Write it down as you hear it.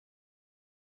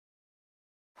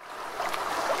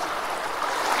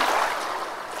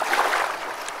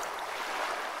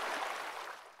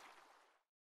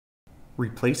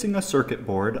Replacing a circuit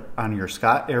board on your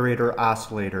Scott Aerator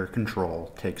Oscillator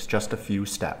control takes just a few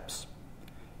steps.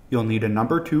 You'll need a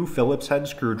number 2 Phillips head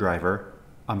screwdriver,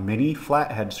 a mini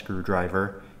flathead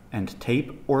screwdriver, and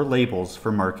tape or labels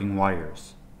for marking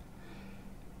wires.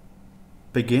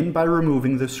 Begin by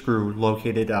removing the screw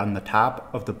located on the top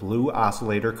of the blue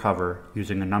oscillator cover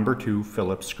using a number 2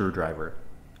 Phillips screwdriver.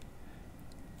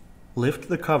 Lift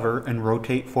the cover and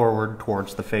rotate forward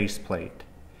towards the faceplate.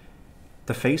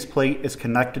 The faceplate is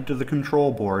connected to the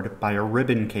control board by a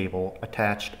ribbon cable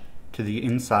attached to the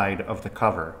inside of the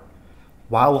cover.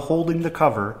 While holding the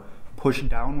cover, push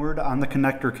downward on the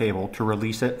connector cable to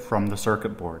release it from the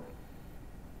circuit board.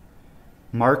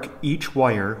 Mark each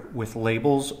wire with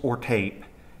labels or tape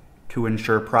to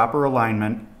ensure proper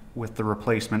alignment with the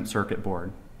replacement circuit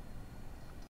board.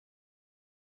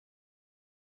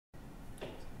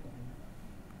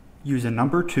 Use a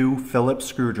number 2 Phillips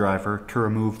screwdriver to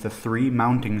remove the 3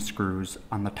 mounting screws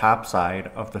on the top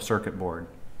side of the circuit board.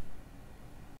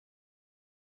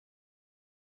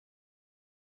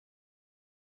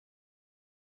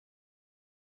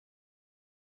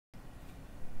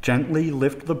 Gently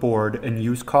lift the board and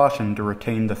use caution to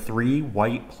retain the 3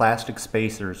 white plastic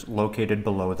spacers located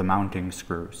below the mounting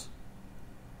screws.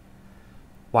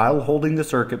 While holding the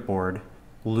circuit board,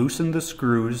 loosen the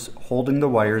screws holding the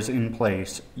wires in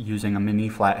place using a mini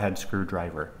flathead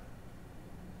screwdriver.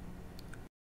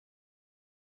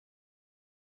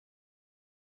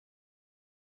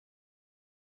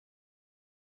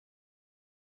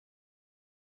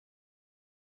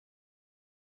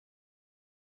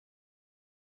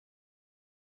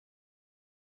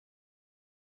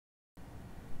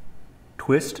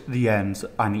 Twist the ends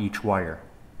on each wire.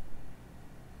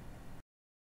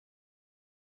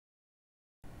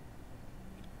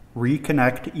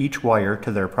 Reconnect each wire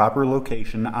to their proper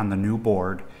location on the new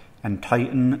board and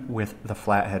tighten with the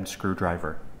flathead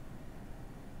screwdriver.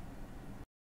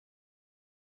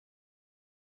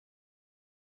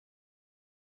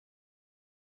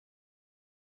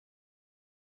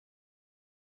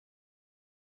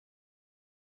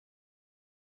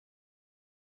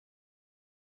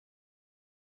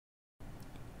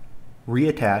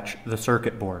 Reattach the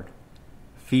circuit board.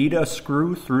 Feed a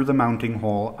screw through the mounting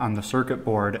hole on the circuit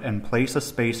board and place a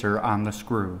spacer on the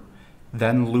screw,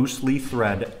 then loosely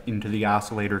thread into the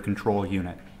oscillator control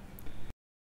unit.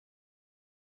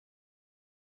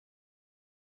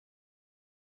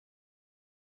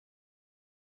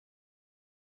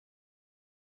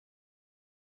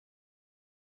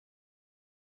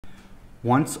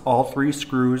 Once all 3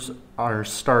 screws are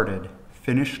started,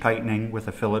 finish tightening with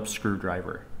a Phillips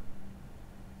screwdriver.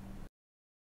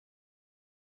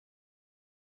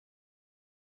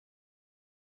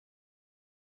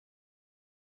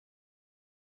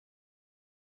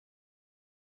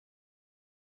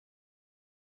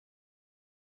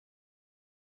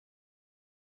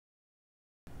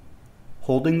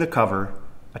 Holding the cover,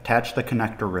 attach the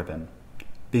connector ribbon,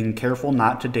 being careful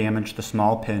not to damage the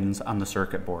small pins on the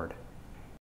circuit board.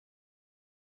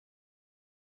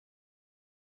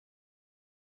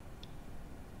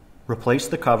 Replace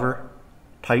the cover,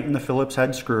 tighten the Phillips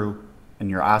head screw, and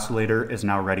your oscillator is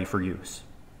now ready for use.